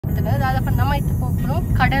ಉಂತನ ದಾದಾಪ ನಮ್ಮ ಇತ್ತು ಹೋಗ್ರು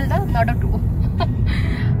ಕಡಲ್ದ ನಡುಟು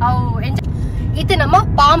ಅವು ಇದು ನಮ್ಮ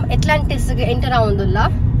ಪಾಮ್ ಅಟ್ಲಾಂಟಿಸ್ಗೆ ಎಂಟರ್ ಆಗುದಿಲ್ಲ.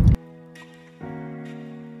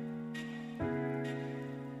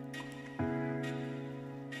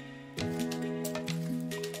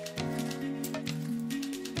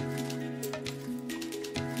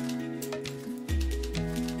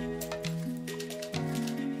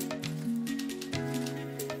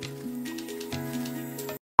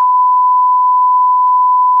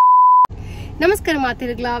 ನಮಸ್ಕಾರ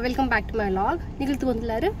ಮಾತಿರಗ್ಲ, welcome back to my vlog. ನೀವು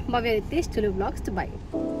ತಗೊಂಡ್ಲಾರು ಭವ್ಯ ರಿತೇಶ್ ತುಳು ವ್ಲಾಗ್ಸ್ ದುಬೈ.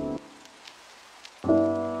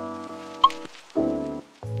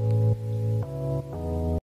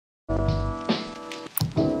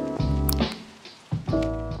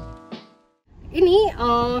 ಇನಿ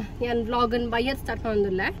ഞാൻ വ്ളോഗൻ ബയ്യർ സ്റ്റാർട്ട്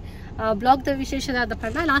ആവുന്നില്ല. ಬ್ಲಾಗ್ದ ವಿಶೇಷವಾದ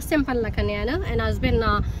ಪಂಡ ಲಾಸ್ಟ್ ಟೈಮ್ ಪನ್ಲಕನೆ ನಾನು ನನ್ನ ಹಸ್ಬೆಂಡ್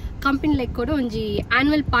ಕಂಪನಿ ಲೆಕ್ಕ ಕೂಡ ಒಂಜಿ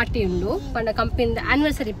ಆನ್ಯುವಲ್ ಪಾರ್ಟಿ ಉಂಡು ಪಂಡ ಕಂಪನಿದ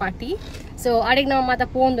ಆನಿವರ್ಸರಿ ಪಾರ್ಟಿ. ಸೊ ಅಡಿಗೆ ನಾವು ಮಾತ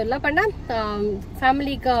ಪೋಂದಿಲ್ಲ ಪಂಡ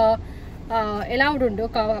ಫ್ಯಾಮಿಲಿಗೆ ಎಲೌಡ್ ಉಂಡು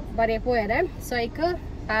ಬರೀ ಪೋಯಾರೆ. ಸೊ ಐಕ್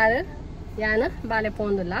ಆರು ಯಾನು ಬಾಲೆ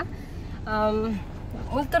ಪೋಂದಿಲ್ಲ.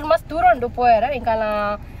 ಮುಲ್ತೂರು ಮಸ್ತ್ ದೂರ ಉಂಡು ಪೋಯಾರ ಇಂಕಾಲ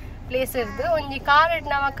ಪ್ಲೇಸ್ ಇರ್ದು ಒಂಜಿ ಕಾರ್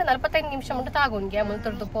ನಮಕ್ 45 ನಿಮಿಷ ಮುಂಟು ತಾಗುಂಗೆ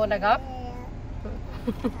ಮುಲ್ತೂರ್ದು ಪೋನಾಗ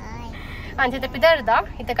ಅಂಚೆ ಪಿದರ್ದ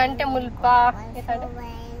ಇತ್ತ ಗಂಟೆ ಮುಲ್ಪ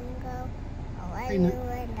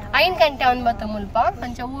 5 ಗಂಟೆ 9 ಮುಲ್ಪ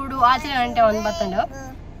ಅಂಚ ಊಡು ಆಚೆ ಗಂಟೆ 9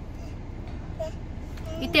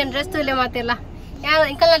 ಇತ್ತೇನು ಡ್ರೆಸ್ ತುಲೆ ಮಾತೆಲ್ಲ ಯಾನ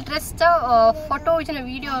ಇಂಕಲ್ನ ಡ್ರೆಸ್ ಫೋಟೋ ಇಚ್ಚಿನ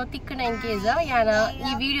ವಿಡಿಯೋ ತಿಕ್ಕನ ಇನ್ಕೇಸ್ ಯಾನ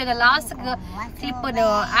ಈ ವಿಡಿಯೋದ ಲಾಸ್ಟ್ ಕ್ಲಿಪ್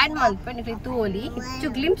ಆಡ್ ಮಾಡ್ಕೊಂಡು ತೋಲಿ ಹೆಚ್ಚು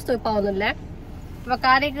ಗ್ಲಿಮ್ಸ್ ತೋಪಾವನಲ್ಲ ಇವಾಗ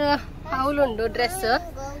ಕಾರಿಗೆ ಅವಳುಂಡು ಡ್ರೆಸ್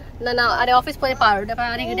ನನ್ನ ಅರೆ ಆಫೀಸ್ ಪೋದೆ ಪಾಡು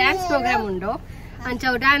ಅವರಿಗೆ ಡ್ಯಾನ್ಸ್ ಪ್ರೋಗ್ರಾಮ್ ಉಂಡು ಅಂಚ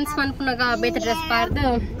ಡ್ಯಾನ್ಸ್ ಮನ್ಪುನಾಗ ಬೇತ ಡ್ರೆಸ್ ಪಾರ್ದು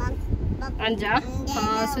ಅಂಚ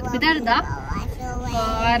ಸುತ್ತ ಬಿದರ್ದ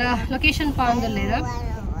ಆರ ಲೊಕೇಶನ್ ಪಾಂದಲ್ಲೇರ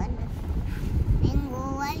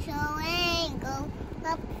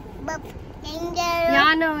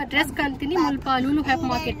ನಾನು ಡ್ರೆಸ್ ಕಂತೀನಿ ಮುಲ್ಪ ಲೂಲು ಹ್ಯಾಪ್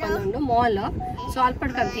ಮಾರ್ಕೆಟ್ ಬಂದು ಮಾಲ್. ಸೊ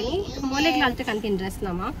ಅಲ್ಪಡ್ ಕಂತೀನಿ ಮಾಲಿಗೆ ಅಲ್ತೆ ಕಂತೀನಿ ಡ್ರೆಸ್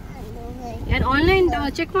ನಮ್ಮ ಯಾರು ಆನ್ಲೈನ್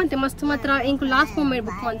ಚೆಕ್ ಮಾಡ್ತೆ ಮಸ್ತ್ ಮಾತ್ರ ಇಂಕು ಲಾಸ್ಟ್ ಮೂಮೆಂಟ್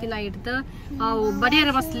ಬುಕ್ ಮಾಡ್ತೀನಿ ಇಡ್ತು ಅವು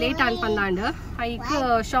ಬರೆಯರ ಮಸ್ತ್ ಲೇಟ್ ಅನ್ಪಂದಾಂಡ್ ಐಕ್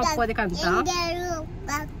ಶಾಪ್ ಹೋದೆ ಕಂತ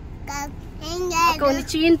ಒಂದು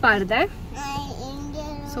ಚೀನ್ ಪಾರ್ದೆ.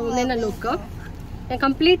 So ಒಂದೇನ look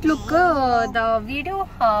complete look the video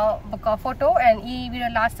photo and ಈ ವಿಡಿಯೋ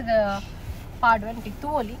ಲಾಸ್ಟ್ ಪಾಡುವಂಟಿ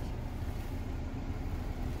ತೋಲಿ.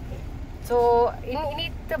 ಸೊ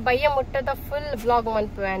ಇನ್ನಿತ್ತು ಬಯ್ಯ ಮುಟ್ಟದ ಫುಲ್ ಬ್ಲಾಗ್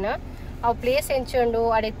ಮನ್ಪುವೇನ ಅವು ಪ್ಲೇಸ್ ಎಂಚುಂಡು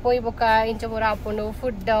ಅಡಿಗೆ ಪೋಯ್ ಬೊಕ್ಕ ಇಂಚ ಪೂರ ಹಾಕೊಂಡು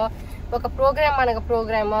ಫುಡ್ ಬೊಕ್ಕ ಪ್ರೋಗ್ರಾಮ್ ನನಗ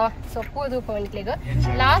ಪ್ರೋಗ್ರಾಮ್. ಸೊ ಪೂದು ಪೋಂಟ್ಲಿಗ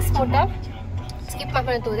ಲಾಸ್ಟ್ ಮುಟ್ಟ ಸ್ಕಿಪ್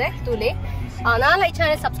ಮಾಡ್ಕೊಂಡು ತೂಲೆ ನಾನು ಈ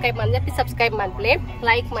ಚಾನಲ್ ಸಬ್ಸ್ಕ್ರೈಬ್ ಮಾಡಿದೆ. Please subscribe ಮಾಡ್ಪ್ಲೆ,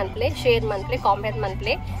 like ಮಾಡ್ಪ್ಲೆ, share ಮಾಡ್ಪ್ಲೆ, comment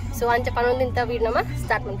ಮಾಡ್ಪ್ಲೆ. So ಅಂಚ ಪನ್ನೊಂದಿಂತ ವೀಡಿಯೋ ನಮ್ಮ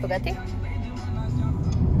ಸ್ಟಾರ್ಟ್ ಮಾಡ್ಕೋಗತ್ತೆ.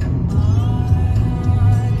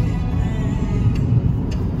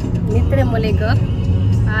 ನಿತ್ರೆ ಮೊಲೆಗ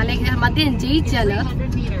ಅಲ್ಲಿಗ ಮಧ್ಯಾಹ್ನ ಜೀಚಲ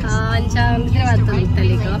ಅಂಚ ನಿದ್ರೆ ಮಾಡ್ತಾ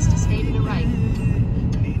ಇತ್ತಲ್ಲಿಗ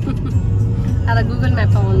ಅದ ಗೂಗಲ್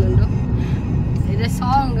ಮ್ಯಾಪ್ ಒಂದುಂಡು ಇದೆ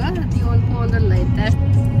ಸಾಂಗ್ ಒಂದು ಫೋನಲ್ಲ ಐತೆ.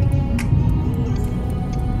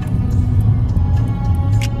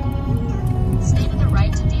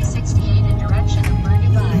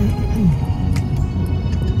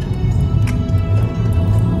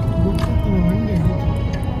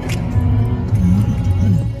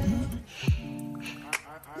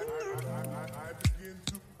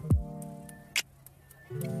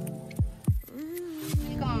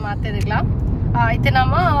 ಮಾತಾಡಿರ್ಲ ಇತ್ತೆ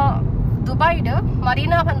ನಮ್ಮ ದುಬೈಡ್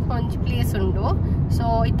ಮರೀನಾ ಅಂತ ಒಂದು ಪ್ಲೇಸ್ ಉಂಡು. ಸೊ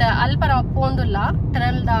ಇತ್ತ ಅಲ್ಪ ನಾವು ಪೋಂದುಲ್ಲ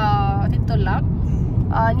ಟನಲ್ದ ತಿತ್ತುಲ್ಲ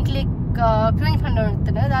ನಿಕ್ಲಿ ಕ್ಯೂಯಿಂಗ್ ಫಂಡ್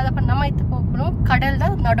ಇರ್ತದೆ ದಾದಾಪ ನಮ್ಮ ಇತ್ತು ಹೋಗ್ನು ಕಡಲ್ದ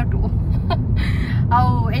ನಡುಟು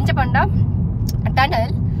ಅವು ಎಂಚ ಪಂಡ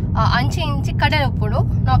ಟನಲ್ ಅಂಚಿ ಇಂಚಿ ಕಡಲ್ ಒಪ್ಪುಡು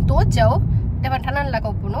ನಾವು ತೋಚವು ಟನಲ್ ಲಾಗ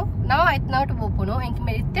ಒಪ್ಪುನು ನಾವು ಆಯ್ತು ನಡು ಒಪ್ಪುನು ಇಂಕ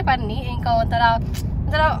ಮೇಲೆ ಇತ್ತೆ ಪನ್ನಿ ಇಂಕ ಒಂಥರ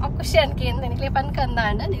ಒಂಥರ ಖುಷಿ ಅನ್ಕೆ ನಿಕ್ಲಿ ಪನ್ಕ ಅಂದ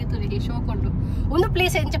ಅಂಡ ನಿಗತುರಿಗೆ ಶೋ ಕೊಟ್ಟು ಒಂದು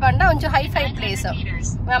ಪ್ಲೇಸ್ ಎಂಚ ಪಂಡ ಒಂಚು ಹೈಫೈ ಪ್ಲೇಸ್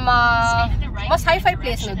ನಮ್ಮ ಮಸ್ತ್ ಹೈಫೈ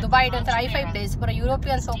ಪ್ಲೇಸ್ ದುಬೈ ಒಂಥರ ಹೈಫೈ ಪ್ಲೇಸ್ ಪೂರ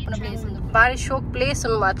ಯುರೋಪಿಯನ್ಸ್ ಒಪ್ಪನ ಪ್ಲೇಸ್ ಬಾರಿ ಶೋಕ್ ಪ್ಲೇಸ್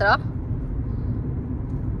ಮಾತ್ರ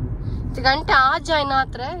ಗಂಟೆ ಆಜ್ ಆಯ್ನ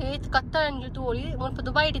ಹತ್ರ ಏತ್ ಕತ್ತ ತೋಳಿ ಮುಲ್ಪ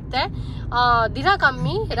ದುಬೈ ಇತ್ತೆ ದಿನ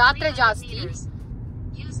ಕಮ್ಮಿ ರಾತ್ರಿ ಜಾಸ್ತಿ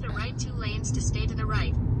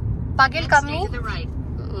ಪಗೆಲ್ ಕಮ್ಮಿ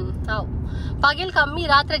ಪಗೆಲ್ ಕಮ್ಮಿ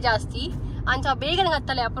ರಾತ್ರಿ ಜಾಸ್ತಿ ಅಂಚ ಬೇಗನೆ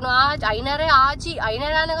ಕತ್ತಲೆ ಅಪ್ಪನು ಆಜ್ ಐನರೇ ಆಜಿ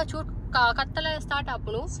ಐನರಾನಾಗ ಚೂರ್ ಕತ್ತಲೆ ಸ್ಟಾರ್ಟ್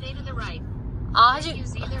ಅಪ್ಪನು ಆಜಿ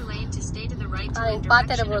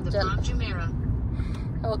ಪಾತೆರ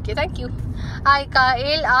ಓಕೆ ಥ್ಯಾಂಕ್ ಯು ಆಯ್ಕ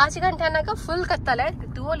ಆಚೆ ಗಂಟೆ ಅನ್ನಾಗ ಫುಲ್ ಕತ್ತಲೆ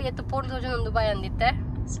ತೋಲಿ ಎತ್ತು ಪೋರ್ದು ಒಂದು Dubai ಅಂದಿತ್ತೆ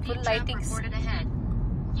full lightings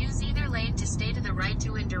Use either lane to stay to the right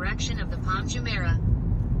to in direction of the Palm Jumeirah.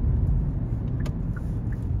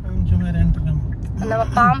 ನಮ್ಮ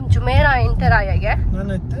ಪಾಮ್ ಜುಮೇರ ಎಂಟರ್ ಆಯಾಗೆ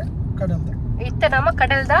ನಾನು ಇತ್ತೆ ನಮ್ಮ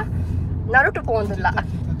ಕಡಲ್ದ ನರುಟು ಪೋಂದುಲ್ಲ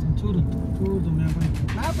ಚೂರು ಚೂರು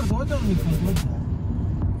ಮ್ಯಾಪ ದೋಜ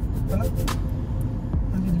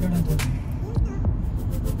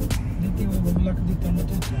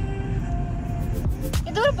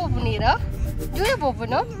ಇದು ಬೊಬ್ಬು ನೀರ ಜೂಯ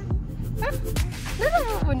ಬೊಬ್ಬುನು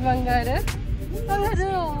ಬೊಬ್ಬುನು ಬಂಗಾರ ಬಂಗಾರ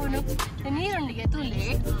ಬೊಬ್ಬುನು ನೀರುಂಡಿಗೆ ತುಲೆ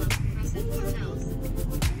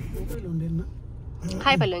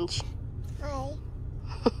ಹಾಯ್ ಬಲಂಜ್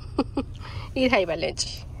ಇದು ಹಾಯ್ ಬಲಂಜ್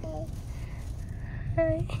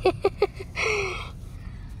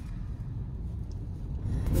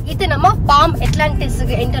ಇದು ನಮ್ಮ ಪಾಮ್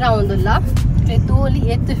ಅಟ್ಲಾಂಟಿಸ್ಗೆ ಎಂಟರ್ ಆಗೋದಿಲ್ಲ ತೋಲಿ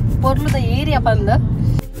ಎತ್ತು ಪೊರ್ಲುದ ಏರಿಯಾ ಬಂದ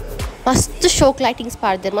ಮಸ್ತ್ ಶೋಕ್ ಲೈಟಿಂಗ್ಸ್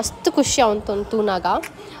ಪಾಡ್ದಾರೆ ಮಸ್ತ್ ಖುಷಿ ಅವಂತ ತೂನಾಗ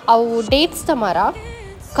ಅವು ಡೇಟ್ಸ್ದ ಮರ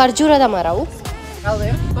ಖರ್ಜೂರದ ಮರವು ಅವೇ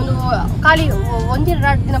ಒಂದು ಖಾಲಿ ಒಂದಿನ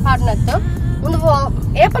 2 ದಿನ ಪಾಡ್ನತ್ತು ಒಂದು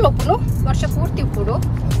ಏಪಲ್ ಒಪ್ಪುನು ವರ್ಷ ಪೂರ್ತಿ ಉಪ್ಪುಡು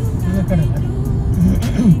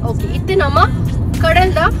ಓಕೆ ಇತ್ತೆ ನಮ್ಮ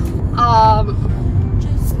ಕಡಲ್ದ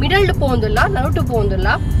ಮಿಡಲ್ಡ್ ಪೋಂದುಲ್ಲ ನರುಟು ಪೋಂದುಲ್ಲ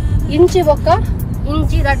ಇಂಚಿ ಬೊಕ್ಕ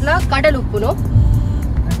ಇಂಚಿ ರಡ್ಲ ಕಡಲ್ ಉಪ್ಪುನು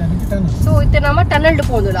ಸೊ ಇತ್ತೆ ನಮ್ಮ ಟನಲ್ಡ್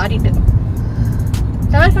ಪೋಂದುಲ್ಲ ಅರಿಟ್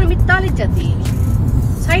ಟನಲ್ ಪಣ ಮಿತ್ತಾಲಿ ಜತಿ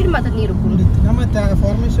ಸೈಡ್ ಮಾತ ನೀರು ಉಪ್ಪುನು ನಮ್ಮತ್ತೆ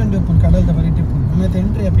ಫಾರ್ಮೇಷನ್ ಉಪ್ಪುನು ಕಡಲ್ದ ಬರಿಟಿ ಉಪ್ಪುನು ನಮ್ಮತ್ತೆ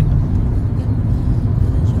ಎಂಟ್ರಿ ಅಪಿನ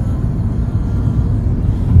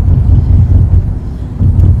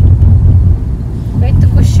ಬೆತ್ತು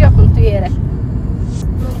ಖುಷಿ ಆಪುಂತು ಏರೆ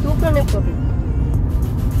ತೂಕನೆ ಕೊಡು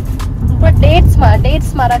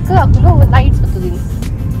ಡೇಟ್ಸ್ ಮರಕ್ಕೆ ಅಕ್ಕಲು ಲೈಟ್ಸ್ ಬರ್ತದೆ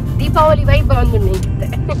ದೀಪಾವಳಿ ವೈಬ್ ಬಂದು ನಿಂತೆ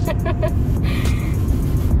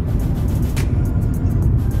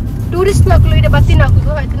ಟೂರಿಸ್ಟ್ ನಕಲು ಇದೆ ಬತ್ತಿ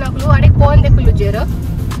ನಕಲು ಐದು ನಕಲು ಅಡೆ ಕೋಂದೆ ಕುಲು ಜೇರು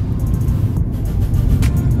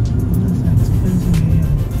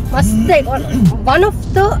ಮಸ್ತ್ ಒನ್ ಆಫ್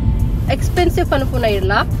ದ ಎಕ್ಸ್ಪೆನ್ಸಿವ್ ಅನುಕೂಲ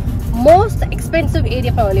ಇರಲ್ಲ ಮೋಸ್ಟ್ ಎಕ್ಸ್ಪೆನ್ಸಿವ್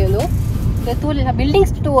ಏರಿಯಾ ಪವಲಿ ಒಂದು ತೂಲಿ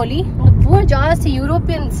ಬಿಲ್ಡಿಂಗ್ಸ್ ತೋಲಿ ಒಂದು ಪೂರ ಜಾಸ್ತಿ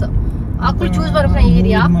ಯುರೋಪಿಯನ್ಸ್ ಅಕ್ಕಳು ಚೂಸ್ ಬರೋ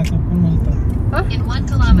area In 1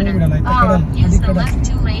 kilometer, use the left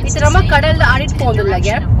 2 lanes to stay in the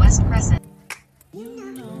direction of West Crescent.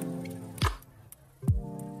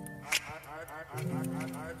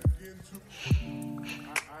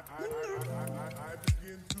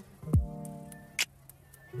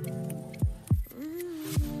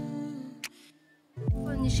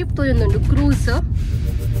 ಒಂದು ಶಿಪ್ ತೋಜೊಂದುಂಡು ಕ್ರೂಸ್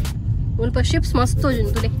ಮುಲ್ಪ ಶಿಪ್ಸ್ ಮಸ್ತ್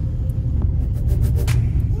ತೋಜುಂಡು ತುಲೆ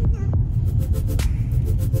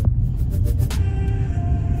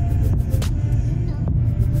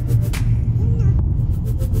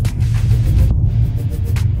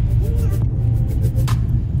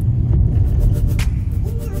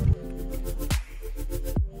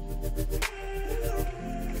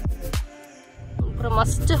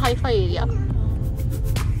ಮಸ್ತ್ hi fi area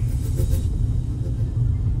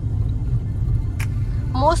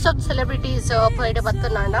most of celebrities ಪೈಡ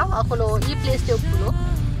ಬತ್ತನಾಂಡ ಅಕುಲು ಈ ಪ್ಲೇಸ್ ಹೋಗ್ತುನು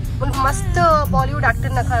ಒಂದು ಮಸ್ತ್ ಬಾಲಿವುಡ್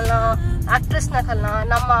ಆಕ್ಟರ್ ನಕಲ್ನ ಆಕ್ಟ್ರೆಸ್ ನಕಲ್ನ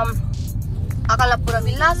ನಮ್ಮ ಅಕಲ್ನ ಪೂರ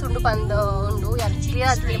ವಿಲ್ಲಾಸ್ ಉಂಡು ಬಂದು ಉಂಡು ಯಾರು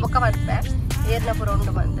ಕ್ಲಿಯರ್ ಬೊಕ್ಕ ಮಾಡ್ತೆ ಏರ್ನ ಪೂರ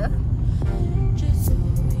ಉಂಡು ಬಂದು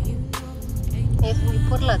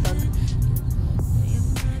ಪುರ್ಲದ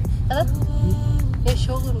ಅದ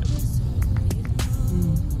ಶೋಗ್ ಉಂಡು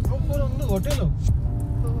ಹೋಟೆಲ್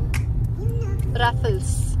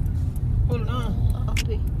ರಾಫಲ್ಸ್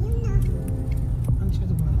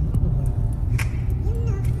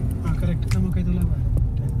ಕರೆಕ್ಟ್ ನಮ್ಮ ಕೈದಲ್ಲ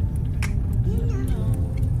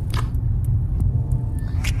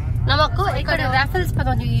ನಮಕ್ ఇక్కడ రాఫెల్స్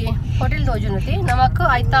పదొంది హోటల్ దోజునతి నమక్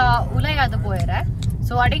ఐత ఉలైగాద పోయరే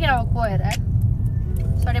సో అడిగి నమక్ పోయరే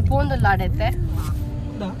సో అడే పోందుల్ల ಆಡೈತೆ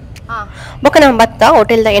ಬೊಕ ನಮ್ಮ ಬತ್ತ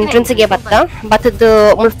ಹೋಟೆಲ್ ದ ಎಂಟ್ರೆನ್ಸ್ ಗೆ ಬತ್ತದ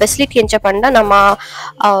ಮುಲ್ ಫೆಸಿಲಿಟಿ ಎಂಚ ಪಂಡ ನಮ್ಮ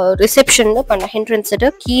ರಿಸೆಪ್ಷನ್ ಪಂಡ ಎಂಟ್ರೆನ್ಸ್ ದ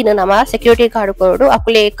ಕೀನ್ ನಮ್ಮ ಸೆಕ್ಯೂರಿಟಿ ಗಾರ್ಡ್ ಕೊಡು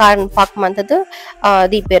ಅಕುಲೆ ಕಾರ್ ಪಾರ್ಕ್ ಮಂತದ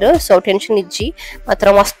ದೀಪೇರು ಸೊ ಟೆನ್ಷನ್ ಇಜ್ಜಿ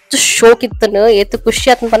ಮಾತ್ರ ಮಸ್ತ್ ಶೋಕ್ ಇತ್ತನ ಏತು ಖುಷಿ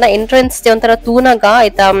ಆತನ ಪಂಡ ಎಂಟ್ರೆನ್ಸ್ ದೆ ಒಂತರ ತೂನಗ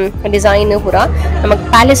ಐತ ಡಿಸೈನ್ ಪೂರ ನಮಕ್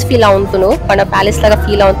ಪ್ಯಾಲೇಸ್ ಫೀಲ್ ಆವಂತನು ಪಂಡ ಪ್ಯಾಲೇಸ್ ಲಾಗ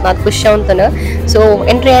ಫೀಲ್ ಆವಂತ ನಾತ್ ಖುಷಿ ಆವಂತನ ಸೊ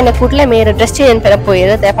ಎಂಟ್ರಿ ಆಯ್ನ ಕೂಡಲೇ ಮೇರೆ ಡ್ರೆಸ್ ಚೇಂಜ್ ಅಂತ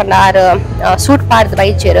ಪೋಯರು ದೆ ಪಂಡ ಆರ್ ಸೂಟ್ ಪಾರ್ದ್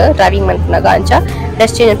ಬೈಚೇರು ಡ್ರೈವಿಂಗ್ ಮಂತನಾಗ ಅಂಚ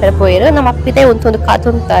ಡ್ರೆಸ್ ಚೇಂಜ್ ಅಂತ పోయారు ನಮ್ಮ ಅಪ್ಪಿದೆ ಒಂದು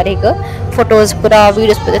ಕಾತುಂತಾರೆ ಈಗ ಫೋಟೋಸ್ ಪೂರ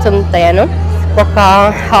ವಿಡಿಯೋಸ್ ಪೂರ ತುಂತಾಯನು ఒక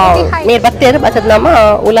మీరు బత్తేరు బతది నమ్మ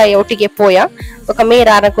ఉలా ఒట్టిಗೆ పోಯ ఒక ಮೇರ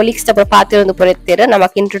ಆರ ಕೊಲೀಗ್ಸ್ ತಬ ಪಾತಿರೊಂದು ಪೊರೆತ್ತೇರು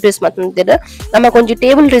ನಮಕ್ ಇಂಟ್ರೊಡ್ಯೂಸ್ ಮತ್ತಂತೇರು ನಮಕ್ ಒಂಜಿ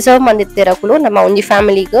ಟೇಬಲ್ ರಿಸರ್ವ್ ಮಂದಿತ್ತೇರು ಅಕುಲು ನಮ್ಮ ಒಂಜಿ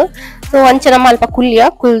ಫ್ಯಾಮಿಲಿಗ್ ಸೊ ಅಂಚ ನಮ್ಮ ಅಲ್ಪ ಕುಲ್ಯ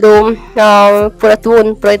ಕುಲ್ದು ಪೂರ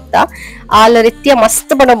ತೂನ್ ಪೊರೆತ್ತ ಆಲ ರೀತಿಯ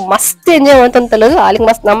ಮಸ್ತ್ ಬಡ ಮಸ್ತ್ ಎಂಜಾಯ್ ಮಂತಂತಲು ಆಲಿಗೆ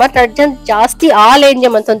ಮಸ್ತ್ ನಮ್ಮ ಜಾಸ್ತಿ ಆಲ್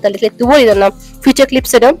ಎಂಜಾಯ್ ಮಂತಂತಲು ತೂವೋ ಇದನ್ನ ಫ್ಯೂಚರ್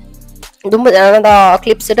ಕ್ಲಿಪ್ಸ್ ದುಂಬು ಜನದ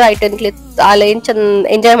ಕ್ಲಿಪ್ಸ್ ಐಟನ್ ಕ್ಲಿಪ್ ಅಲ್ಲ ಎಂಚನ್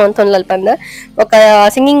ಎಂಜಾಯ್ ಮಂತೊಂದು ಅಲ್ಪಂದ ఒక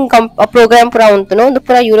సింగింగ్ ಪ್ರೋಗ್ರಾಮ್ ಪೂರ ಉಂತುನು ಒಂದು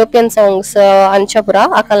ಪೂರ ಯುರೋಪಿಯನ್ ಸಾಂಗ್ಸ್ ಅಂಚ ಪೂರ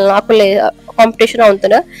ಅಕುಲೆ ಕಾಂಪಿಟೇಷನ್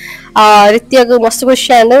ಉಂತುನು ರಿತ್ಯಾಗ ಮಸ್ತ್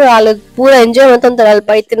ಖುಷಿ ಅಂಡ್ వాళ్ళు ಪೂರ ಎಂಜಾಯ್ ಮಂತೊಂದು ಅಲ್ಪ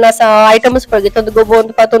ಇತ್ತಿನ ಐಟಮ್ಸ್ ಪುರ ಒಂದು ಗೊಬ್ಬ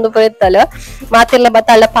ಒಂದು ಪತ್ತೊಂದು ಪುರ ಇತ್ತಲ್ಲ ಮಾತೆಲ್ಲ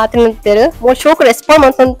ಬತ್ತಾಳ ಪಾತ್ರ ನಿಂತರು ಮೂರ್ ಶೋಕ್ ರೆಸ್ಪಾಂಡ್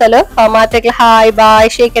ಮಂತೊಂತಲ್ಲ ಮಾತೆಗ್ಲ ಹಾಯ್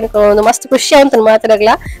ಬಾಯ್ ಶೇಕ್ ಅನ್ಕೊಂಡು ಮಸ್ತ್ ಖುಷಿ ಅಂತನ್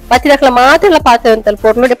ಮಾತೆಗ್ಲ ಪತ್ತಿರಕ್ಲ ಮಾತೆಲ್ಲ ಪಾತ್ರ ಅಂತಲ್ಲ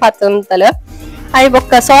ಪೊರ್ಲುಡಿ ಪಾತ್ರ ಅಂತಲ್ಲ ಅಯ್ಯ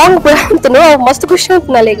ಬೊಕ್ಕ ಸಾಂಗ್ ಪೂರ ಅಂತನು ಮಸ್ತ್ ಖುಷಿ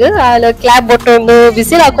ಉಂಟು ನಲಿಗ ಅಲ್ಲಿ ಕ್ಲಾಪ್ ಬೊಟ್ಟೊಂದು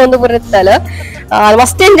ಬಿಸಿಲು ಹಾಕೊಂಡು ಬರುತ್ತಲ್ಲ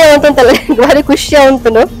ಮಸ್ತ್ ಎಂಜಾಯ್ ಅಂತಂತಲ್ಲ ಭಾರಿ ಖುಷಿ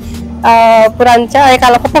ಉಂಟು ಪೂರ ಅಂಚ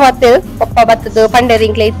ಕಾಲ ಪಪ್ಪ ಬತ್ತದು ಪಂಡೇರಿ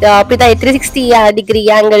ಇಂಕ್ಲೆ ಪಿದ 360 degree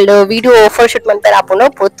angle video photo shoot ಮಂತಾರ ಆಪುನು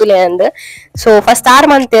ಪೊತ್ತುಲೆ ಅಂದ್ ಸೊ ಫಸ್ಟ್ 6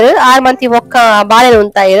 ಮಂತ್ ಒಕ್ಕ ಬಾಳೆಲ್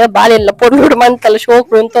ಉಂತಾಯಿರ ಬಾಳೆಲ್ಲ ಪೊರ್ಲುಡು ಮಂತಲ್ಲ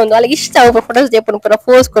ಶೋಕ್ ಉಂತೊಂದು ಅಲ್ಲಿ ಇಷ್ಟ ಫೋಟೋಸ್ ದೇಪುನು ಪೂರ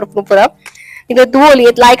ಫೋರ್ಸ್ ಕೊರ್ಪುನು ಪೂರ ಇದು ದೂಲಿ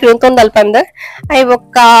ಲೈಕ್ ಉಂತೊಂದು ಅಲ್ಪಂದ ಅಯ್ಯ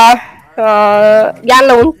ಒಕ್ಕ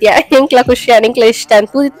ಯಾನ್ಲ ಉಂತ್ಯ ಎಂಕ್ಲ ಖುಷಿ ಎಂಕ್ಲ ಇಷ್ಟ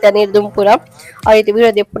ಅಂತ ತೂದಿತ್ತ ನೀರು ದುಂಪುರ ಆಯ್ತು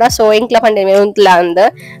ವೀಡಿಯೋ ಪೂರ ಸೊ ಎಂಕ್ಲ ಪಂಡೆ ಮೇಲೆ ಉಂತ್ಲ ಅಂದ್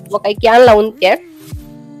ಒಕ್ಕ ಯಾನ್ಲ ಉಂತ್ಯ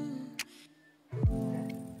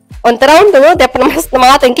ಒಂಥರ ಉಂಟು ದೆಪ್ಪನ ಮಸ್ತ್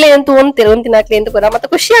ಮಾತ ಎಂಕ್ಲೆ ಅಂತೂ ಉಂತಿರ ಉಂತಿನಾಕ್ಲೆ ಅಂತ ಪೂರ ಮತ್ತೆ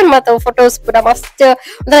ಖುಷಿ ಅನ್ ಮಾತ ಫೋಟೋಸ್ ಪೂರ ಮಸ್ತ್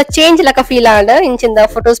ಒಂಥರ ಚೇಂಜ್ ಲಕ ಫೀಲ್ ಆಂಡ್ ಇಂಚಿಂದ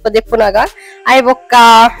ಫೋಟೋಸ್ ದೆಪ್ಪುನಾಗ ಆಯ್ ಬೊಕ್ಕ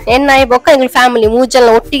ಆಯ್ ಬೊಕ್ಕ ಎಂಗ್ಲ ಫ್ಯಾಮಿಲಿ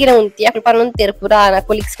ಮೂಜಲ್ನ ಒಟ್ಟಿಗೆ ಉಂತಿ ಅಕ್ಲು ಪನ್ ಉಂತಿರ ಪೂರ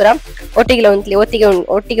ಕೊಲೀಗ್ಸ್ ಪೂರ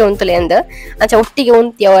ಒಟ್ಟಿಗೆ ಉಂತಲೆ ಅಂದ್ ಅಂಚ ಒಟ್ಟಿಗೆ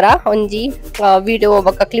ಉಂತಿ ಅವರ ಒಂಜಿ ವಿಡಿಯೋ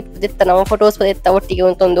ಬೊಕ್ಕ ಕ್ಲಿಪ್ ದಿತ್ತ ನಾವು ಫೋಟೋಸ್ ದಿತ್ತ ಒಟ್ಟಿಗೆ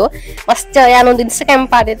ಉಂತೊಂದು ಮಸ್ತ್ ಯಾನೊಂದು ಇನ್ಸ್ಟಾಗ್ರಾಮ್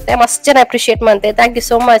ಪಾಡಿತ್ತೆ ಮಸ್ತ್ ಜನ ಅಪ್ರಿಶಿಯೇಟ್ ಮಾಡ್ತೆ ಥ್ಯಾಂಕ್ ಯು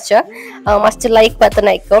ಸೋ ಮಚ್ ಮಸ್ತ್ ಲೈಕ್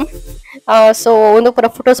ಬತ್ತನೈಕ್ ಸೊ ಒಂದು ಪೂರ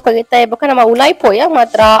ಫೋಟೋಸ್ ಪಗಿತ್ತ ಬೊಕ ನಮ್ಮ ಉಲಾಯ್ ಪೋಯ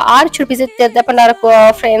ಮಾತ್ರ 6 ಚೂರು ಬಿಸಿತ್ತೆ ಪಂಡಾರ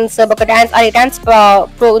ಫ್ರೆಂಡ್ಸ್ ಬೊಕ ಡ್ಯಾನ್ಸ್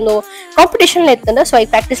ಒಂದು ಕಾಂಪಿಟೇಷನ್ ಇತ್ತಂದ ಸೊ ಐ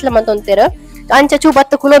ಪ್ರಾಕ್ಟೀಸ್ ಲ ಮಂತೊಂತೆರ್ ಅಂಚ ಚೂ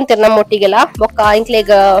ಬತ್ತ ಕುಲೊಂತೆರ್ ನಮ್ಮ ಒಟ್ಟಿಗೆಲ್ಲ ಬೊಕ್ಕ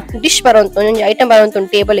ಇಂಕ್ಲೆಗ್ ಡಿಶ್ ಬರೋಂತು ಐಟಮ್ ಬರೋಂತು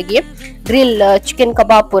ಟೇಬಲ್ ಗೆ ಗ್ರಿಲ್ ಚಿಕನ್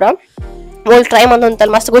ಕಬಾಬ್ ಪೂರ ಮೋಲ್ ಟ್ರೈ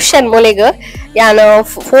ಮಂತೊಂತಲ್ ಮಸ್ತ್ ಖುಷಿ ಅನ್ ಮೋಲೆಗ್ ಯಾನ್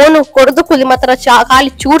ಫೋನ್ ಕೊಡ್ದು ಕುಲಿ ಮಾತ್ರ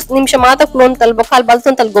ಖಾಲಿ ಚೂರ್ ನಿಮಿಷ ಮಾತ ಕುಲೊಂತಲ್ ಬೊಕ್ಕ ಅಲ್ಲಿ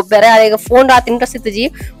ಬಲ್ತೊಂತಲ್ ಗೊಬ್ಬರ ಈಗ ಫೋನ್ ರಾತ್ ಇಂಟ್ರೆಸ್ಟ್ ಇತ್ತಜಿ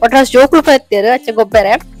ಒಟ್ರಾಸ್ ಜೋಕುಲು ಪತ್ತೇರ್ ಅಚ್ಚ ಗೊಬ್ಬರ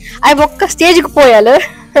ಆಯ್ ಬೊಕ್ಕ ಸ್ಟೇಜ್ ಪೋಯಲ್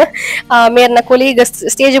ಮೇರ್ನ ಕೊಲಿಗ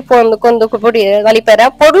ಸ್ಟೇಜ್ ಪೋಂದು ಕೊಂದು ಪೊಡಿ ನಲಿಪೆರ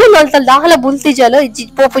ಪೊಡ್ಲು ನಲ್ತಲ್ ದಾಲ ಬುಲ್ತಿಜಲ್ ಇಜ್ಜಿ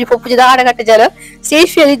ಪೊಪ್ಪುಜಿ ದಾಡ ಗಟ್ಟಜಲ್ ಸ್ಟೇಜ್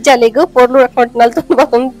ಫಿಯರ್ ಇಜ್ಜಲ್ಲಿಗ್ ಪೊಡ್ಲು ರಕ್ಕೊಂಟ್ ನಲ್ತೊಂದು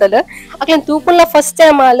ಬಂತಲ್ ಅಕ್ಲೆನ್ ತೂಪುಲ್ಲ ಫಸ್ಟ್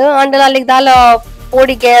ಟೈಮ್ ಆಲ್ ಅಂಡಲ್ ಅಲ್ಲಿಗ್ ದಾಲ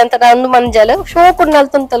ಪೋಡಿಗೆ ಅಂತ ಒಂದು ಮಂಜಲ್ ಶೋಕುಡ್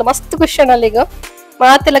ನಲ್ತೊಂತಲ್ ಮಸ್ತ್ ಖುಷಿ ಅಲ್ಲಿಗ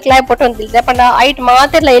ಮಾತೆಲ್ಲ ಕ್ಲಾಪ್ ಪೊಟ್ಟೊಂತಿಲ್ದೆ ಪಂಡ ಐಟ್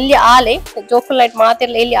ಮಾತೆಲ್ಲ ಎಲ್ಲಿ ಆಲೆ ಜೋಕುಲ್ ಐಟ್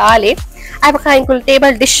ಮಾತೆಲ್ಲ ಎಲ್ಲಿ ಆಲೆ ಆಯ್ ಬೊಕ ಇಂಕುಲ್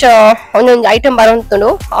ಟೇಬಲ್ ಡಿಶ್ ಒಂದೊಂದು ಐಟಮ್ ಬರೋಂತುಂಡು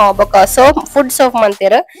ಬೊಕ ಸರ್ವ್ ಫುಡ್ ಸರ್ವ್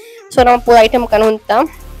ಮಂತೇರ್ ಸೊ ನಮ್ಮ ಪೂರ ಐಟಮ್ ಕನುಂತ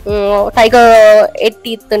ಟೈಗರ್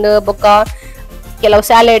ಎಟ್ಟಿ ಇತ್ತಂಡು ಬೊಕ ಕೆಲವು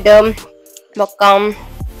ಸ್ಯಾಲೆಡ್ ಬೊಕ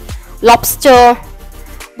ಲಾಬ್ಸ್ಟರ್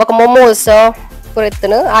ಬೊಕ ಮೊಮೋಸ್ ಪೂರ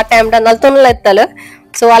ಇತ್ತನು ಆ ಟೈಮ್ಡ ನಲ್ತೊಂದುಲ ಇತ್ತಲ್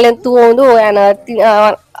ಸೊ ಅಲ್ಲಿ ತೂಂದು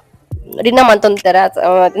ಡಿನ್ನರ್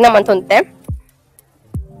ಮಂತೊಂತೆ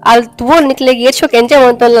ಅಲ್ಲಿ ತೂ ನಿಕ್ಲೆಗ್ ಏರ್ಶೋಕ್ ಎಂಜಾಯ್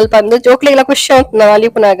ಮಂತೊಂದು ಅಲ್ಪ ಅಂದು ಜೋಕ್ಲಿಗೆಲ್ಲ ಖುಷಿ ಅಂತ ನಾವು ಅಲ್ಲಿ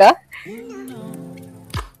ಪುನಾಗ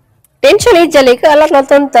ಟೆನ್ಷನ್ ಇಜ್ಜಲಿಕ್ ಅಲ್ಲ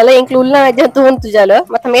ನಲ್ತೊಂತಲ್ಲ ಇಂಕ್ಲು ಉಲ್ಲ ತೂ ಉಂತು ಜಲ್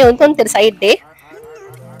ಮತ್ತೆ ಮೇ ಉಂತೊಂತಿರ್ ಸೈಡ್ ಡೇ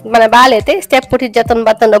మన బాలైతే స్టెప్ పుట్టి జతన్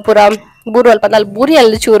బతండ పూరా బూరు అಲ್ಪ ಅಲ್ಲಿ ಬೂರಿ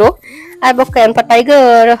ಅಲ್ಲಿ ಚೂರು ಆ ಬೊಕ್ಕ ಅನ್ಪ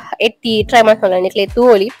ಟೈಗರ್ ಎಟ್ಟಿ ಟ್ರೈ ಮಾಡ್ಕೊಂಡ ಇಟ್ಲೆ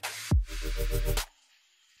ತೂಳಿ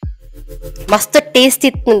ಮಸ್ತ್ ಟೇಸ್ಟ್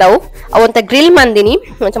ಇತ್ತಂದವು ಅವಂತ ಗ್ರಿಲ್ ಮಂದಿನಿ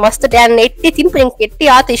ಒಂಚ ಮಸ್ತ್ ಎಟ್ಟಿ ತಿನ್ಪು ಎಟ್ಟಿ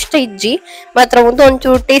ಆತ ಇಷ್ಟ ಇಜ್ಜಿ ಮಾತ್ರ ಒಂದು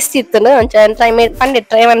ಒಂಚೂರು ಟೇಸ್ಟ್ ಇತ್ತನ ಒಂಚ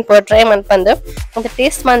ಟ್ರೈ ಮನ್ಪಂದ್ ಅಂತ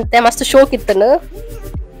ಟೇಸ್ಟ್ ಮಂತೆ ಮಸ್ತ್ ಶೋಕ್ ಇತ್ತನ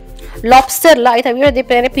ಲಾಬ್ಸ್ಟರ್ ಲ ಐತ ವೀಡಿಯೋ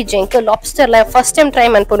ದಿಪ್ಪೇನೆ ಪಿಜ್ಜೆಂಕ್ ಲಾಬ್ಸ್ಟರ್ ಲ ಫಸ್ಟ್ ಟೈಮ್ ಟ್ರೈ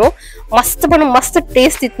ಮನ್ಪುನು ಮಸ್ತ್ ಬಣ್ಣ ಮಸ್ತ್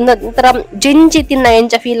ಟೇಸ್ಟ್ ಇತ್ತು ಒಂಥರ ಜೆಂಜಿ ತಿನ್ನ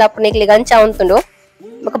ಎಂಚ ಫೀಲ್ ಆಪುನ ಇಕ್ಲಿಗೆ ಅಂಚ ಉಂಟುಂಡು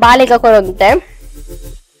ಬೊಕ್ಕ ಬಾಲೆಗ ಕೊಡೊಂತೆ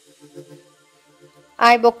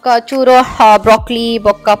ಆಯ್ ಬೊಕ್ಕ ಚೂರು ಬ್ರಾಕ್ಲಿ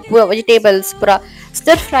ಬೊಕ್ಕ ಪೂರ ವೆಜಿಟೇಬಲ್ಸ್ ಪೂರ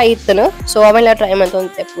ಸ್ಟಿರ್ ಫ್ರೈ ಇತ್ತನು ಸೊ ಅವೆಲ್ಲ ಟ್ರೈ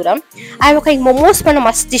ಮಂತೊಂತೆ ಪೂರ ಆಯ್ ಬೊಕ್ಕ ಈಗ ಮೊಮೋಸ್ ಪಂಡ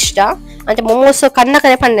ಮಸ್ತ್ ಇಷ್ಟ ಅಂತ ಮೊಮೋಸ್ ಕಣ್ಣ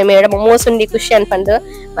ಕಡೆ ಪಂಡೆ ಮೇಡ ಮೊಮೋಸ್ ಉಂಡಿ ಖುಷಿ ಅನ್ಪಂಡು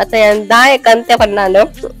ಮತ್ತೆ ದಾಯಕ್ ಅಂತೆ ಪಂಡಾನು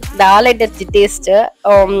ದಾಲೆಡ್ ಟೇಸ್ಟ್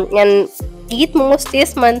ഞാൻ ಈತ್ ಮೊಮೋಸ್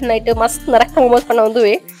ಟೇಸ್ಟ್ ಮಂತ್ ನೈಟ್ ಮಸ್ತ್ ನರಕ ಮೊಮೋಸ್ ಪಂಡ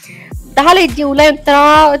ಒಂದುವೆ ದಾಲೆ ಇಜ್ಜಿ ಉಲ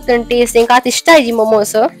ಒಂಥರ ಟೇಸ್ಟ್ ಎಂಕ ಆತ ಇಷ್ಟ ಇಜ್ಜಿ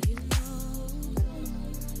ಮೊಮೋಸ್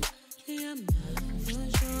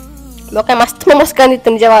ಬೊಕ್ಕ ಮಸ್ತ್ ಮೊಮೋಸ್ ಕಂದಿತ್ತು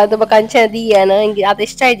ನಿಜವಾದ ಬೊಕ್ಕ ಅಂಚೆ ದಿಯನ ಹಿಂಗೆ ಅದ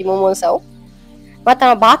ಇಷ್ಟ ಇಜ್ಜಿ ಮೊಮೋಸ್ ಅವು ಮತ್ತ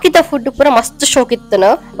ಬಾಕಿದ ಫುಡ್ ಪೂರ ಮಸ್ತ್ ಶೋಕ್ ಇತ್ತನ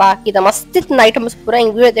ಬಾಕಿದ ಮಸ್ತ್ ಇತ್ತು ಐಟಮ್ಸ್ ಪೂರ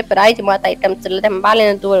ಹಿಂಗ್ ವೀಡಿಯೋ ಪೂರ ಆಯ್ತು ಮಾತ ಐಟಮ್ಸ್ ಇಲ್ಲ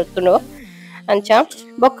ಬಾಲೆನ ತೋರುತ್ತುಂಡು ಅಂಚ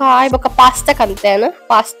ಬೊಕ್ಕ ಆಯ್ ಬೊಕ್ಕ ಪಾಸ್ತಾ ಕಂತೇನು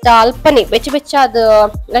ಪಾಸ್ತಾ ಅಲ್ಪನೆ ಬೆಚ್ಚ ಅದು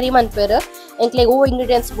ರೆಡಿ ಮನ್ಪೇರು ಎಂಕ್ಲೆಗ್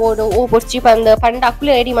ಇಂಗ್ರೀಡಿಯೆಂಟ್ಸ್ ಬೋರ್ಡು ಬೊರ್ಚಿ ಪಂಡ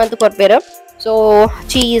ಅಕ್ಲೆ ready month ಕೊಡ್ಪೇರು so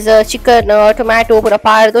cheese chicken tomato ಪೂರ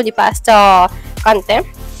ಪಾರ್ದು ಈ ಪಾಸ್ತಾ ಕಂತೆ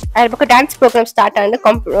ಅದ್ರ ಬೊಕ್ಕ dance program start and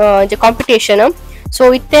competition so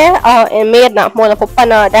ಇತ್ತೆ ಮೇರ್ನ ಮೋನ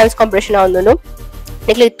ಪೊಪ್ಪನ ಡ್ಯಾನ್ಸ್ ಕಾಂಪಿಟೇಷನ್ ಆವೊಂದುಂಡು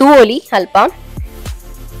ನೆಕ್ಲೆ ತೂವೊಲಿ ಅಲ್ಪ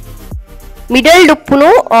ಮಿಡಲ್ ಡುಪ್ಪುನು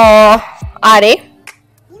ಆರೆ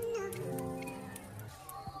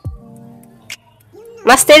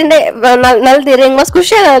ಮಸ್ತ್ ನಲ್ದಿರಿ ಮಸ್ತ್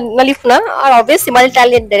ಖುಷಿ ನಲಿಪ್ನ obviously multi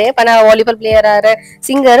talent ಪನ volleyball player R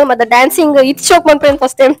singer ಮತ್ತೆ ಡ್ಯಾನ್ಸಿಂಗ್ ಇತ್ ಶೋಕ್ ಮನ್ಪೇನ್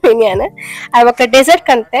ಫಸ್ಟ್ ಟೈಮ್ ನಾನು ಅವಕ್ಕ ಡೆಸರ್ಟ್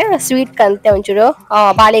ಕಂತೆ ಸ್ವೀಟ್ ಕಂತೆ ಒಂಚೂರು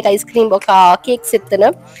ಬಾಳೆಗ್ ಐಸ್ ಕ್ರೀಮ್ ಬೊಕ ಕೇಕ್ಸ್ ಇತ್ತನ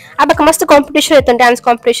ಅವಕ್ಕ ಮಸ್ತ್ ಕಾಂಪಿಟೇಷನ್ ಇತ್ತು ಡ್ಯಾನ್ಸ್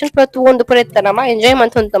ಕಾಂಪಿಟೇಷನ್ ಪ್ರತಿ ಒಂದು ಪುರ ಇತ್ತನಮ್ಮ ಎಂಜಾಯ್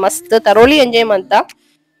ಮಂತ ಮಸ್ತ್ ತರೋಲಿ ಎಂಜಾಯ್ ಮಂತ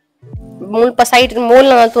ಮುಲ್ಪ ಸೈಡ್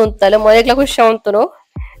ಮೂಲ ಅಂತಲ್ಲ ಮೊದಲ ಖುಷಿ ಅಂತನು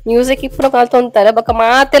ಮ್ಯೂಸಿಕ್ ಇಪ್ಪು ಕಲ್ತೊಂತಾರೆ ಬೊಕ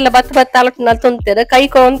ಮಾತೆಲ್ಲ ಬತ್ತ ನಲ್ತೊಂತಾರೆ ಕೈ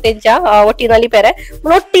ಕೊಂತೆಜ್ಜ ಒಟ್ಟಿ ನಲಿಪೆರೆ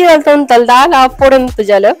ಒಟ್ಟಿ ನಲ್ತೊಂತಲ್ ದಾಲ ಪೊಡಂತು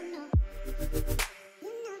ಜಲ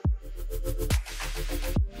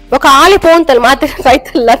ఒక ఆలి పోంతలు మాత్రం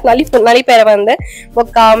కైతల్ల నలిపేర ಬಂದೆ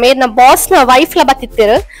ఒక ಮೇರ್ನ ಬಾಸ್ ನ ವೈಫ್ ಲ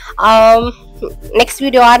ಬತ್ತಿತ್ತೇರು ನೆಕ್ಸ್ಟ್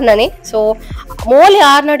ವಿಡಿಯೋ ಆರ್ನನೆ ಸೊ ಮೋಲಿ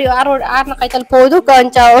ಆರ್ನ ಕೈತಲ್ ಪೋದು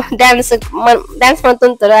ಕೊಂಚ ಡ್ಯಾನ್ಸ್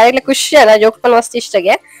ಮಾಡ್ತೊಂತಾರೆ ಆಗ್ಲೇ ಖುಷಿ ಅಲ್ಲ ಜೋಕ್ಪನ್ ಮಸ್ತ್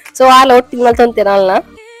ಇಷ್ಟಗೆ ಸೊ ಆಲ ಒಟ್ಟಿಗೆ ಮಲ್ತೊಂತೀರ ಅಲ್ನ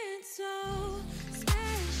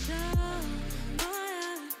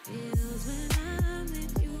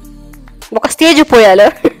ఒక స్టేజ్ పోయాలు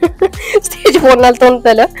స్టేజ్ పోనాలు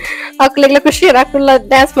తొంతలు ಅಕ್ಲೆಗ್ಲ ಖುಷಿ ಅಕ್ಲ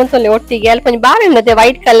ಡ್ಯಾನ್ಸ್ ಮಂತೊಲ್ಲಿ ಒಟ್ಟಿಗೆ ಅಲ್ಲಿ ಕೊಂಚ ಬಾಳೆ ಉಂಡದೆ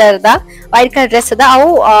ವೈಟ್ ಕಲರ್ ಡ್ರೆಸ್ ದ ಅವು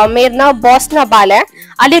ಮೇರ್ನ ಬಾಸ್ ನ ಬಾಲೆ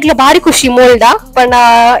ಅಲ್ಲಿಗ್ಲ ಬಾರಿ ಖುಷಿ ಮೋಲ್ದ ಪಂಡ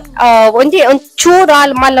ಒಂಚೂರು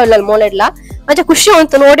ಅಲ್ಲಿ ಮಲ್ಲ ಮೋಲೆಡ್ಲ ಮಂಚ ಖುಷಿ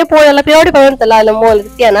ಅಂತ ನೋಡಿ ಪೋಯಲ್ಲ ಪೇವಡಿ ಪಂತಲ್ಲ ಅಲ್ಲಿ ಮೋಲ್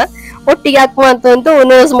ರಿತ್ಯಾನ ಒಟ್ಟಿಗೆ ಹಾಕುವ ಅಂತಂದು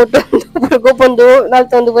ನೋಸ್ ಮುಟ್ಟು ಗೊಬ್ಬೊಂದು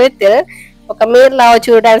ನಲ್ತೊಂದು ಬೈತೇವೆ ఒక ಮೇರ್ಲ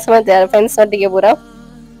ಚೂರು ಡ್ಯಾನ್ಸ್ ಮಾಡ್ತಾರೆ ಫ್ರೆಂಡ್ಸ್ ಒಟ್ಟಿಗೆ ಪೂರ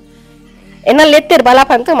ಎನ್ನಲ್ಲಿ ಎತ್ತಿರ್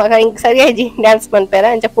ಬಲಪ ಅಂತ ಮಗ ಹಿಂಗ್ ಸರಿಯಾಗಿ ಡ್ಯಾನ್ಸ್ ಮಾಡ್ತಾರ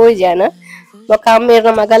ಅಂಚ ಪೂಜಾನ ఒక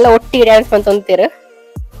ಮೇರ್ನ ಮಗಲ್ಲ ಒಟ್ಟಿಗೆ ಡ್ಯಾನ್ಸ್ ಮಾಡ್ತೊಂತೀರ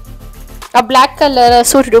ಆ black colour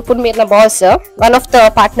suit ಉಪ್ಪುನ್ ಮೇರ್ನ boss one of the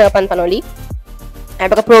partner ಪನ್ಪನೊಲಿ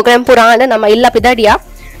ಅವಾಗ ಪ್ರೋಗ್ರಾಮ್ ಪೂರ ಆಂಡ ನಮ್ಮ ಇಲ್ಲ ಪಿದಾಡಿಯ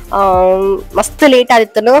ಮಸ್ತ್ ಲೇಟ್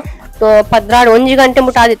ಆದಿತ್ತನು 11 ಗಂಟೆ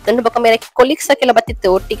ಮುಟ್ಟ ಆದಿತ್ತು ಬೊಕ ಮೇರೆ ಕೊಲೀಗ್ಸ್ ಎಲ್ಲ ಬತ್ತಿತ್ತು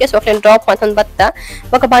ಒಟ್ಟಿಗೆ ಸೊ ಫ್ರೆಂಡ್ ಡ್ರಾಪ್ ಮಾಡ್ತೊಂದು ಬತ್ತ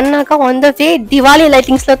ಬೊಕ ಬನ್ನಾಕ ಒಂದ್ ವೇ ದಿವಾಲಿ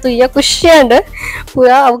ಲೈಟಿಂಗ್ಸ್ ಲ ತುಯ್ಯ ಖುಷಿ ಅಂಡ್ ಪೂರ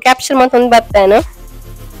ಅವು ಕ್ಯಾಪ್ಚರ್ ಮಾಡ್ತೊಂದು ಬತ್ತಾನು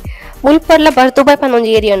ಮುಲ್ಪರ್ಲ ದುಬೈ ಪನ್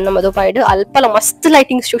ಒಂಜಿ ಏರಿಯಾ ನಮ್ಮ ದುಬೈಡ್ ಅಲ್ಪಲ ಮಸ್ತ್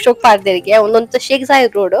ಲೈಟಿಂಗ್ಸ್ ಶೋಕ್ ಪಾರ್ದೆರಿಗೆ ಒಂದೊಂದು ಶೇಖ್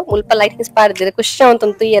ಜಾಯದ್ ರೋಡ್ ಮುಲ್ಪ ಲೈಟಿಂಗ್ಸ್ ಪಾರ್ದಿರಿ ಖುಷಿ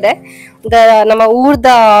ಅಂತಂದು ತುಯ್ಯರೆ ನಮ್ಮ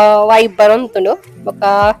ಊರ್ದ ವೈಬ್ ಬರೋಂತುಂಡು ಬೊಕ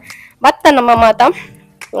ಬತ್ತ ನಮ್ಮ ಮಾತ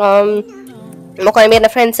ಮೊಕ ಮೇರ್ನ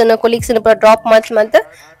ಫ್ರೆಂಡ್ಸ್ ಕೊಲೀಗ್ಸ್ ಡ್ರಾಪ್ ಮಂತ್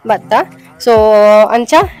ಬತ್ತ ಸೊ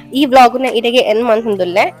ಅಂಚ ಈ ವ್ಲಾಗ್ ನ ಇಡೆಗೆ ಎನ್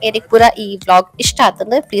ಮಂತುಂದುಲ್ಲೆ ಎರಿಗ್ ಪೂರ ಈ ವ್ಲಾಗ್ ಇಷ್ಟ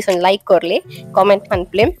ಆತಂದ್ರೆ ಪ್ಲೀಸ್ ಒಂದು ಲೈಕ್ ಕೊರ್ಲಿ ಕಾಮೆಂಟ್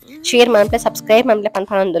ಮನ್ಪ್ಲೆ ಶೇರ್ ಮನ್ಪ್ಲೆ ಸಬ್ಸ್ಕ್ರೈಬ್ ಮನ್ಪ್ಲೆ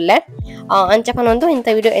ಪನ್ಪನೊಂದುಲ್ಲೆ ಅಂಚ ಪನೊಂದು ಇಂಥ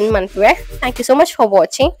video N ಮನ್ಪುವೆ thank you so much for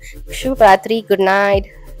watching ಶುಭರಾತ್ರಿ ಗುಡ್ ನೈಟ್